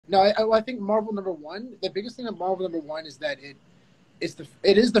No, I think Marvel #1. The biggest thing of Marvel #1 is that it is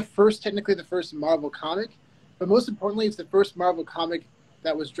the first, technically the first Marvel comic, but most importantly, it's the first Marvel comic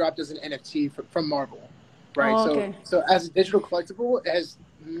that was dropped as an NFT from Marvel, right? Oh, okay. So as a digital collectible, it has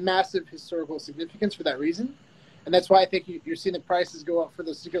massive historical significance for that reason, and that's why I think you're seeing the prices go up for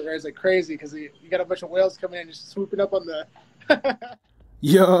those secret rares like crazy, because you got a bunch of whales coming in and just swooping up on the.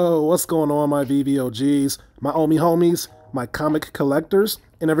 Yo, what's going on, my VVOGs, my Omi homies, my comic collectors,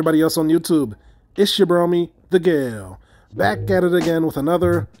 and everybody else on YouTube? It's your bromie, the Gale, back at it again with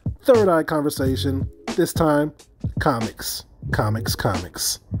another Third Eye conversation, this time, comics.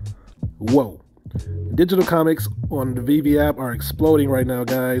 Whoa. Digital comics on the VV app are exploding right now,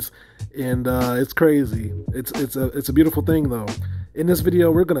 guys, and it's crazy. It's a beautiful thing, though. In this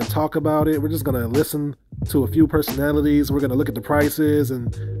video, we're going to talk about it. We're just going to listen to a few personalities. We're going to look at the prices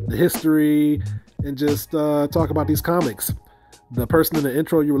and the history and just talk about these comics. The person in the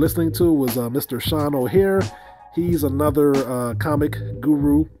intro you were listening to was Mr. Sean O'Hare. He's another comic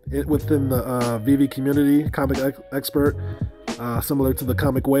guru within the VV community, comic expert, similar to the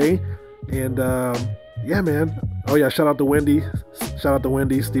Comic Way. And yeah, man. Oh yeah, shout out to Wendy. Shout out to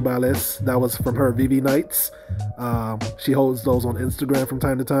Wendy Stibales. That was from her VV Nights. She holds those on Instagram from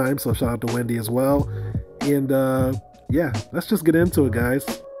time to time, so shout out to Wendy as well. And yeah, let's just get into it, guys.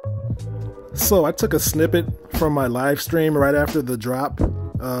 So I took a snippet from my live stream right after the drop,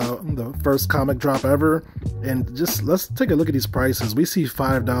 the first comic drop ever, and just let's take a look at these prices. We see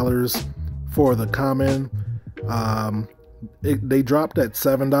 $5 for the common. They dropped at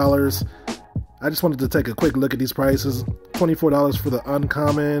 $7. I just wanted to take a quick look at these prices. $24 for the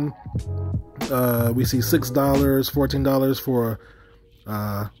uncommon. We see $6, $14 for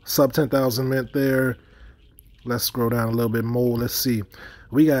sub 10,000 mint there. Let's scroll down a little bit more. Let's see.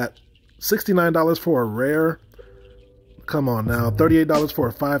 We got $69 for a rare. Come on now. $38 for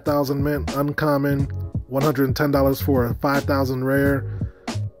a 5,000 mint uncommon. $110 for a 5,000 rare.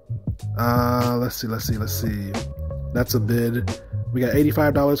 Let's see. That's a bid. We got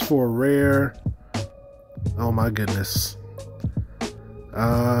 $85 for a rare. Oh my goodness.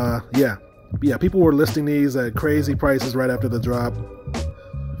 Yeah, people were listing these at crazy prices right after the drop.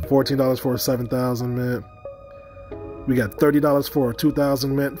 $14 for a 7,000 mint. We got $30 for a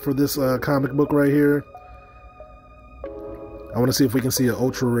 2,000 mint for this comic book right here. I want to see if we can see an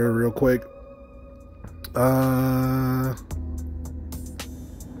ultra rare real quick.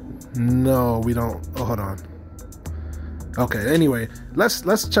 No, we don't. Oh, hold on. Okay, anyway,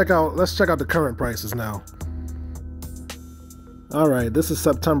 let's check out the current prices now. All right, this is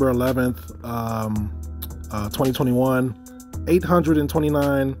September 11th, 2021.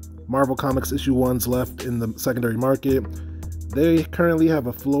 829 Marvel Comics issue 1s left in the secondary market. They currently have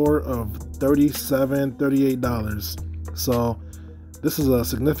a floor of $37, $38. So this is a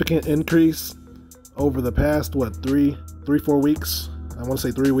significant increase over the past, what, 4 weeks? I want to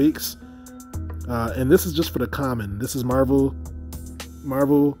say 3 weeks. And this is just for the common. This is Marvel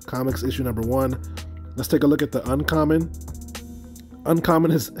Comics issue #1. Let's take a look at the uncommon.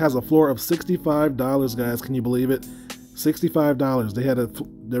 Uncommon has a floor of $65, guys. Can you believe it? $65.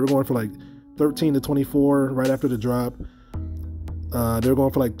 They were going for like 13 to 24 right after the drop. They were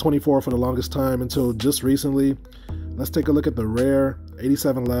going for like 24 for the longest time until just recently. Let's take a look at the rare.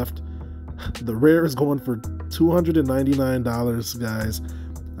 87 left. The rare is going for $299, guys.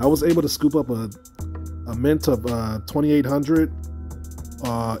 I was able to scoop up a mint of 2,800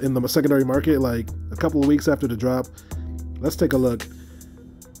 in the secondary market like a couple of weeks after the drop. Let's take a look.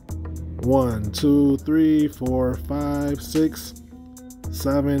 1, 2, 3, 4, 5, 6,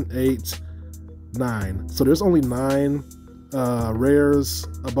 7, 8, 9. So there's only 9 rares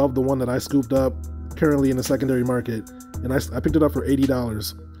above the one that I scooped up currently in the secondary market, and I picked it up for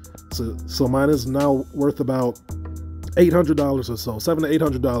 $80. So mine is now worth about $800 or so, $700 to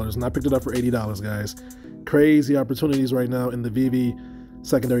 $800, and I picked it up for $80, guys. Crazy opportunities right now in the VV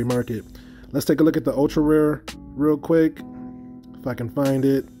secondary market. Let's take a look at the ultra rare real quick, if I can find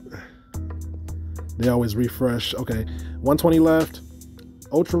it. They always refresh. Okay, 120 left.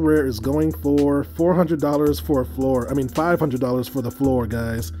 Ultra rare is going for $400 for a floor. I mean, $500 for the floor,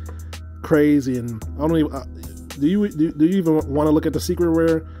 guys. Crazy. And I don't even. Do you even want to look at the secret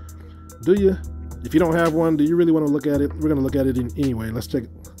rare? Do you? If you don't have one, do you really want to look at it? We're gonna look at it anyway. Let's check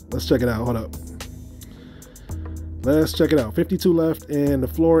it out. Hold up. Let's check it out. 52 left, and the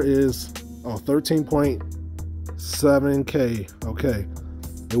floor is 13.7K. Okay,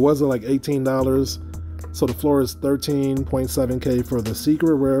 it wasn't like $18, so the floor is 13.7K for the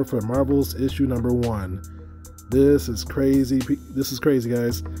secret rare for Marvel's issue #1. This is crazy. This is crazy,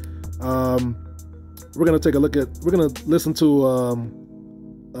 guys. We're gonna take a look at. We're gonna listen to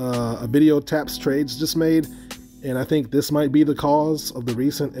a video Taps Trades just made, and I think this might be the cause of the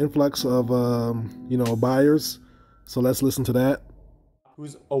recent influx of buyers. So let's listen to that.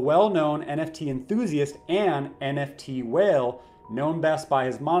 Who's a well-known NFT enthusiast and NFT whale, known best by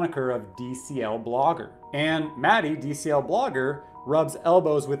his moniker of DCL Blogger. And Maddie, DCL Blogger, rubs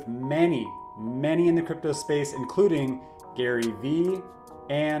elbows with many in the crypto space, including Gary Vee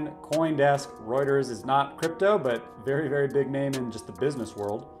and CoinDesk. Reuters is not crypto, but very big name in just the business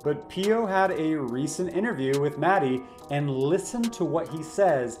world. But Pio had a recent interview with Maddie, and listen to what he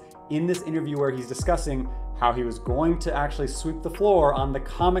says in this interview where he's discussing how he was going to actually sweep the floor on the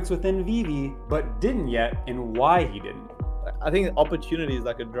comics within Veve, but didn't yet, and why he didn't. I think opportunity is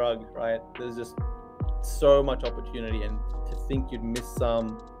like a drug, right? There's just so much opportunity, and to think you'd miss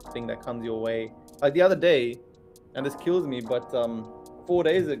something that comes your way. Like the other day, and this kills me, but 4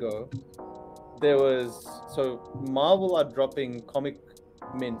 days ago, Marvel are dropping comic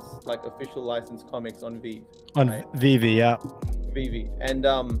mints, like official licensed comics on Veve. On right? Veve, yeah. Veve. And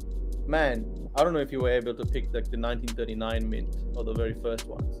man, I don't know if you were able to pick like the 1939 mint or the very first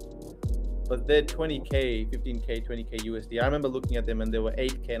ones, but they're 20k, 15k, 20k USD. I remember looking at them and they were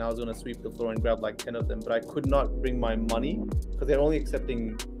 8k, and I was gonna sweep the floor and grab like 10 of them, but I could not bring my money because they're only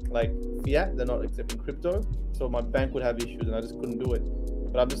accepting like fiat, they're not accepting crypto. So my bank would have issues and I just couldn't do it.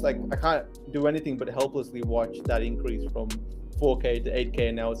 But I'm just like, I can't do anything but helplessly watch that increase from 4k to 8k,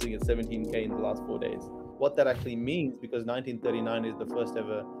 and now it's sitting at 17k in the last 4 days. What that actually means, because 1939 is the first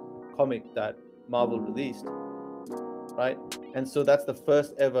ever comic that Marvel released, right? And so that's the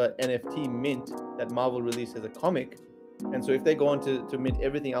first ever NFT mint that Marvel released as a comic. And so if they go on to mint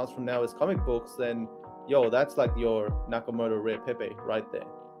everything else from now as comic books, then yo, that's like your Nakamoto Rare Pepe right there.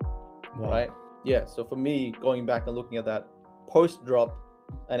 Wow. Right? Yeah, so for me, going back and looking at that post drop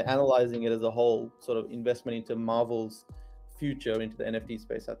and analyzing it as a whole sort of investment into Marvel's future into the NFT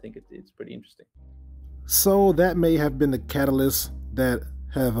space, I think it's pretty interesting. So that may have been the catalyst that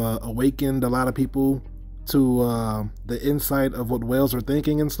have awakened a lot of people to the insight of what whales are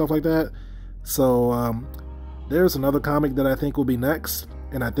thinking and stuff like that. So there's another comic that I think will be next,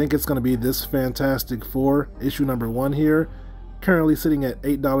 and I think it's going to be this Fantastic Four, issue number 1 here, currently sitting at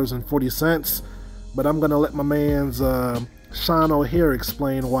 $8.40, but I'm going to let my man's Sean O'Hare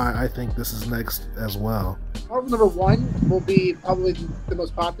explain why I think this is next as well. Marvel number 1 will be probably the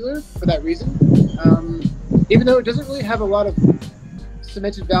most popular for that reason, even though it doesn't really have a lot of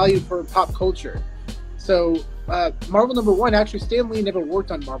cemented value for pop culture. So Marvel number 1, actually Stan Lee never worked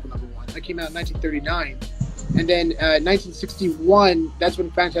on Marvel number 1. That came out in 1939, and then 1961, that's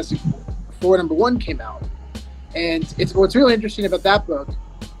when Fantastic Four number 1 came out. And what's really interesting about that book,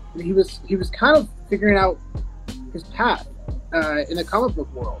 he was kind of figuring out his path in the comic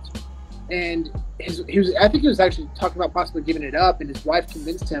book world, and I think he was actually talking about possibly giving it up, and his wife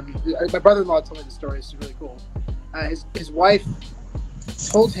convinced him. My brother-in-law told me the story. It's really cool. His wife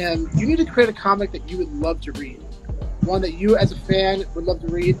told him, you need to create a comic that you would love to read, one that you as a fan would love to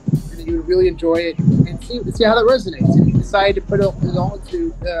read, and that you would really enjoy it, and see how that resonates. And he decided to put it all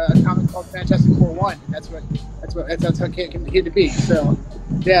into a comic called Fantastic Four 1, and that's how it came to be. So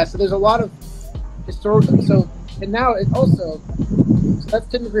yeah, so there's a lot of historical. So and now it also, so that's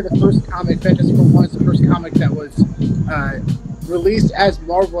technically the first comic. Fantastic Four 1 is the first comic that was released as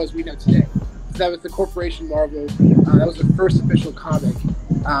Marvel as we know today. So that was the Corporation Marvel. That was the first official comic.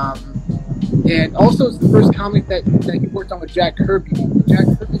 And also it's the first comic that he worked on with Jack Kirby. Jack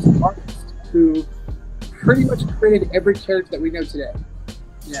Kirby's an artist who pretty much created every character that we know today.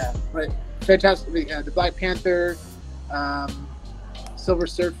 Yeah, but fantastic. The Black Panther, Silver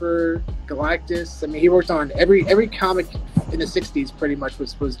Surfer, Galactus. I mean, he worked on every comic in the 60s pretty much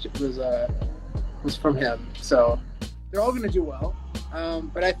was from him. So they're all going to do well.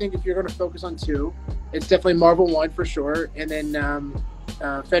 But I think if you're going to focus on 2, it's definitely Marvel 1 for sure, and then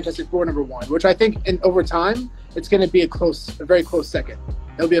Fantastic Four number 1, which I think over time it's going to be a very close second.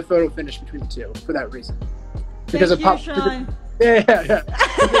 There'll be a photo finish between the 2 for that reason. Because Thank you, Sean. Yeah.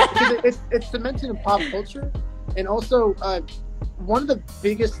 It's cemented in pop culture, and also one of the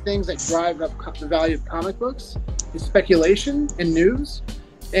biggest things that drive up the value of comic books is speculation and news.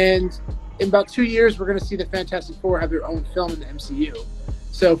 And in about 2 years, we're going to see the Fantastic Four have their own film in the MCU.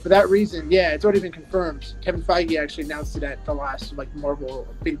 So for that reason, yeah, it's already been confirmed. Kevin Feige actually announced it at the last big Marvel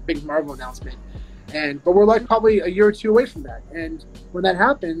announcement. But we're like probably a year or 2 away from that. And when that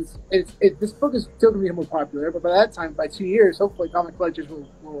happens, this book is still going to be more popular. But by that time, by 2 years, hopefully comic collectors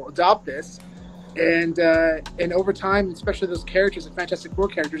will adopt this. And over time, especially those characters, the Fantastic Four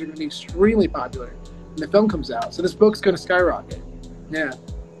characters, are going to be extremely popular when the film comes out. So this book's going to skyrocket. Yeah.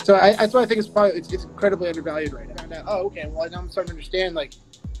 So that's why I think it's incredibly undervalued right now. Oh, okay. Well, now I'm starting to understand, like,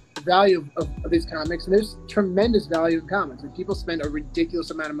 value of these comics, and there's tremendous value in comics. And people spend a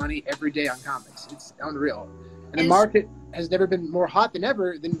ridiculous amount of money every day on comics. It's unreal, and the market has never been more hot than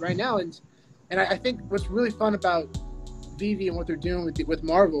ever than right now. And I think what's really fun about Veve and what they're doing with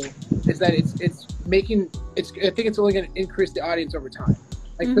Marvel is that it's I think it's only going to increase the audience over time.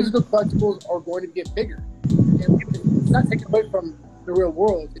 Like physical collectibles are going to get bigger, and it's not taking away from the real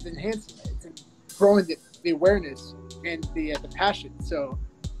world. It's enhancing it. It's growing the awareness and the passion. So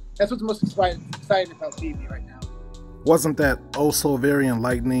that's what's most exciting about Veve right now. Wasn't that also very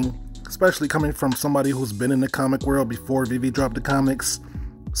enlightening, especially coming from somebody who's been in the comic world before Veve dropped the comics?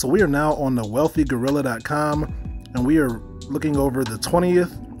 So we are now on the wealthygorilla.com, and we are looking over the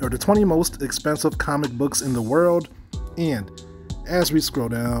 20 most expensive comic books in the world. And as we scroll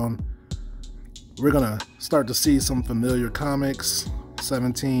down, we're gonna start to see some familiar comics.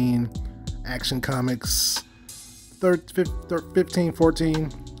 17 Action Comics, 15,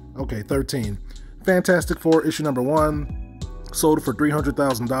 14, okay, 13. Fantastic Four issue number 1 sold for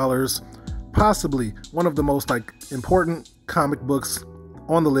 $300,000. Possibly one of the most important comic books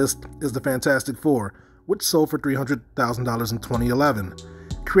on the list is the Fantastic Four, which sold for $300,000 in 2011.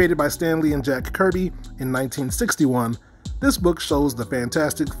 Created by Stan Lee and Jack Kirby in 1961, this book shows the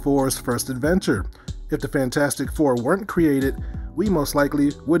Fantastic Four's first adventure. If the Fantastic Four weren't created, we most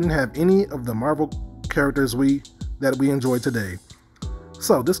likely wouldn't have any of the Marvel characters that we enjoy today.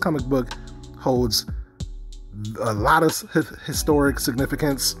 So this comic book holds a lot of historic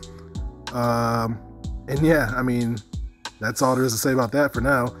significance. And yeah, I mean, that's all there is to say about that for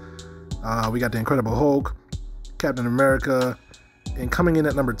now. We got the Incredible Hulk, Captain America, and coming in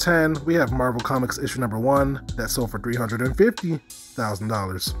at number 10, we have Marvel Comics issue number 1 that sold for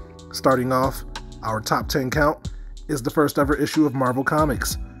 $350,000. Starting off our top 10 count is the first ever issue of Marvel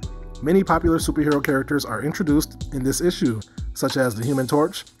Comics. Many popular superhero characters are introduced in this issue, such as the Human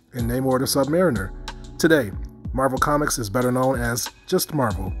Torch and Namor the Submariner. Today, Marvel Comics is better known as just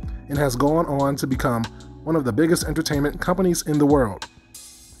Marvel, and has gone on to become one of the biggest entertainment companies in the world.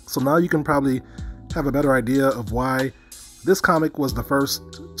 So now you can probably have a better idea of why this comic was the first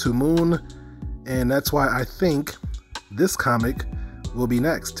to Moon, and that's why I think this comic will be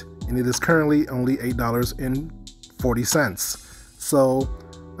next. And it is currently only $8.40. So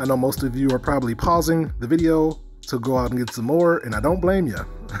I know most of you are probably pausing the video to go out and get some more, and I don't blame you.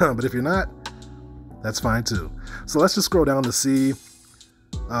 But if you're not, that's fine too. So let's just scroll down to see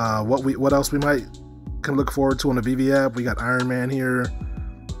what else we can look forward to on the Veve app. We got Iron Man here.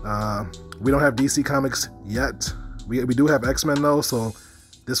 We don't have DC Comics yet. We do have X-Men though, so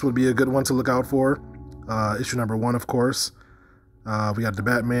this would be a good one to look out for. Issue number 1, of course. We got the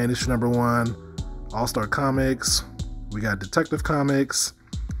Batman issue number 1, All-Star Comics. We got Detective Comics.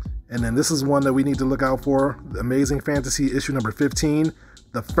 And then this is one that we need to look out for. The Amazing Fantasy issue number 15,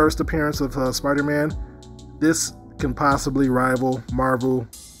 the first appearance of Spider-Man. This can possibly rival Marvel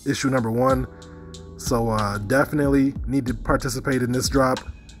issue number 1. So definitely need to participate in this drop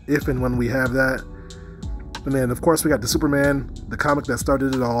if and when we have that. And then, of course, we got the Superman, the comic that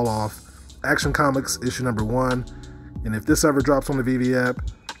started it all off. Action Comics issue number 1. And if this ever drops on the Veve app,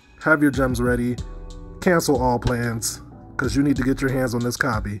 have your gems ready. Cancel all plans, because you need to get your hands on this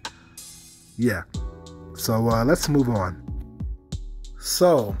copy. Yeah. So let's move on.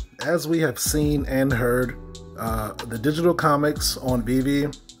 So, as we have seen and heard, the digital comics on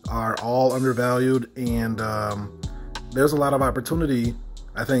Veve are all undervalued, and there's a lot of opportunity,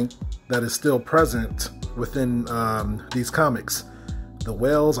 I think, that is still present within these comics. The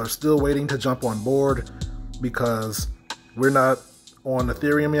whales are still waiting to jump on board because we're not on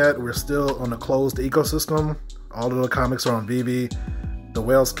Ethereum yet. We're still on a closed ecosystem. All of the comics are on Veve. The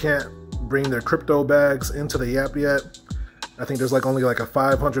whales can't bring their crypto bags into the app yet. I think there's only a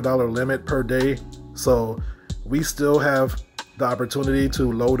 $500 limit per day. So we still have the opportunity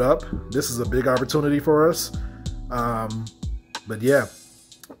to load up. This is a big opportunity for us. But yeah,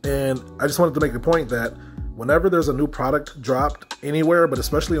 and I just wanted to make the point that whenever there's a new product dropped anywhere, but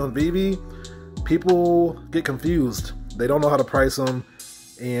especially on Veve, people get confused. They don't know how to price them,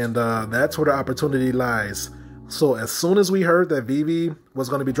 and that's where the opportunity lies. So as soon as we heard that Veve was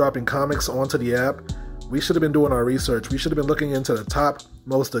going to be dropping comics onto the app, we should have been doing our research. We should have been looking into the top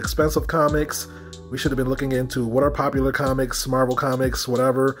most expensive comics. We should have been looking into what are popular comics, Marvel comics,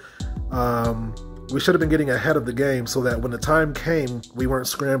 whatever. We should have been getting ahead of the game so that when the time came, we weren't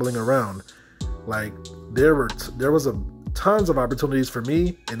scrambling around. There was tons of opportunities for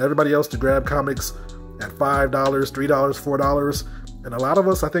me and everybody else to grab comics at $5, $3, $4. And a lot of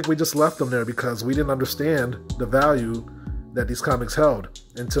us, I think we just left them there because we didn't understand the value that these comics held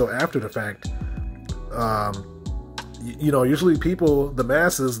until after the fact. you know, usually people, the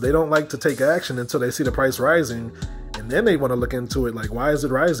masses, they don't like to take action until they see the price rising, and then they want to look into it like, why is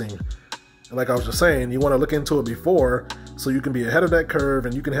it rising? And like I was just saying, you want to look into it before so you can be ahead of that curve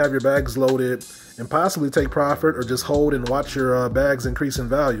and you can have your bags loaded and possibly take profit or just hold and watch your bags increase in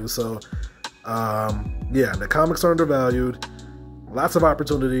value. So yeah, the comics are undervalued, lots of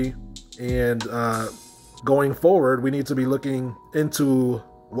opportunity, and going forward, we need to be looking into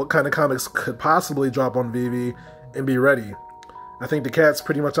what kind of comics could possibly drop on Veve and be ready. I think the cat's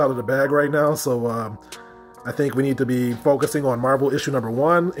pretty much out of the bag right now, so I think we need to be focusing on Marvel issue number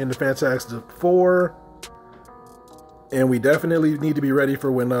 1 and the Fantastic Four, and we definitely need to be ready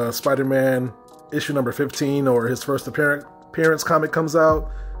for when Spiderman issue number 15 or his first appearance comic comes out,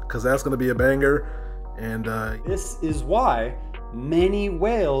 because that's going to be a banger. And this is why many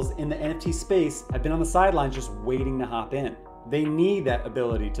whales in the NFT space have been on the sidelines just waiting to hop in. They need that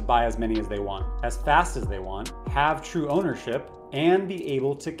ability to buy as many as they want, as fast as they want, have true ownership, and be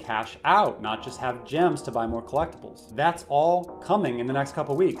able to cash out, not just have gems to buy more collectibles. That's all coming in the next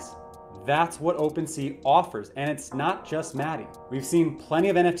couple weeks. That's what OpenSea offers, and it's not just Maddie. We've seen plenty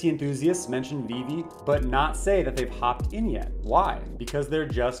of NFT enthusiasts mention Veve, but not say that they've hopped in yet. Why? Because they're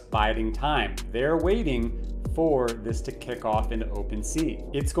just biding time. They're waiting for this to kick off into OpenSea.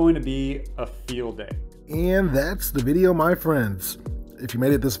 It's going to be a field day. And that's the video, my friends. If you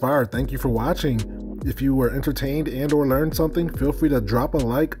made it this far, thank you for watching. If you were entertained and or learned something, feel free to drop a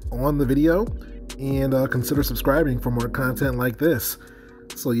like on the video and consider subscribing for more content like this.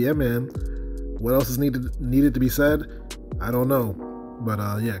 So yeah, man, what else is needed to be said? I don't know.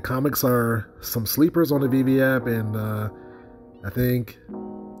 But yeah, comics are some sleepers on the Veve app, and I think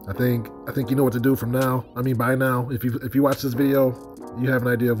you know what to do from now. I mean, by now, if you watch this video, you have an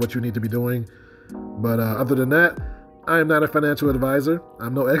idea of what you need to be doing. But other than that, I am not a financial advisor.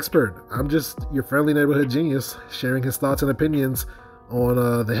 I'm no expert. I'm just your friendly neighborhood genius sharing his thoughts and opinions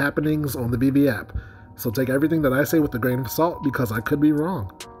on the happenings on the Veve app. So take everything that I say with a grain of salt, because I could be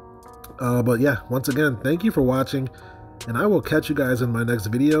wrong. But yeah, once again, thank you for watching, and I will catch you guys in my next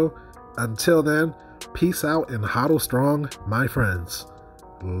video. Until then, peace out and hodl strong, my friends.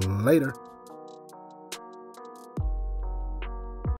 Later.